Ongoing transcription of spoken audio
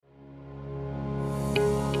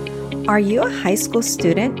Are you a high school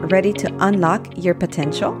student ready to unlock your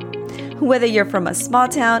potential? Whether you're from a small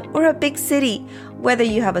town or a big city, whether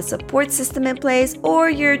you have a support system in place or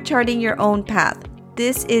you're charting your own path,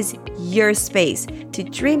 this is your space to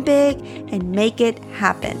dream big and make it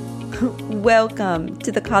happen. Welcome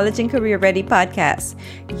to the College and Career Ready podcast,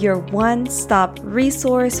 your one-stop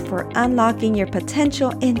resource for unlocking your potential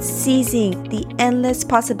and seizing the endless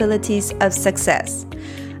possibilities of success.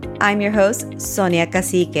 I'm your host, Sonia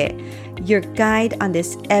Cacique, your guide on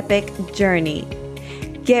this epic journey.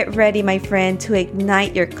 Get ready, my friend, to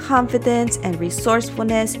ignite your confidence and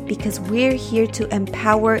resourcefulness because we're here to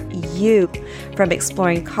empower you from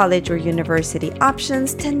exploring college or university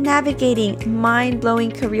options to navigating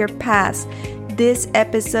mind-blowing career paths. This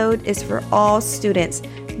episode is for all students,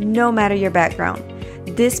 no matter your background.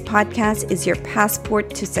 This podcast is your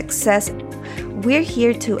passport to success. We're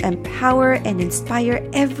here to empower and inspire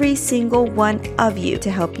every single one of you to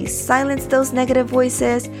help you silence those negative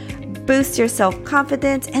voices, boost your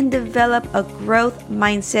self-confidence, and develop a growth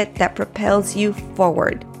mindset that propels you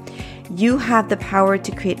forward. You have the power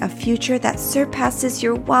to create a future that surpasses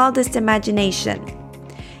your wildest imagination.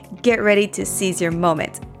 Get ready to seize your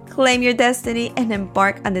moment, claim your destiny, and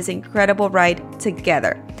embark on this incredible ride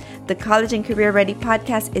together. The College and Career Ready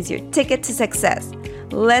podcast is your ticket to success.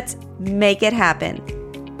 Let's make it happen.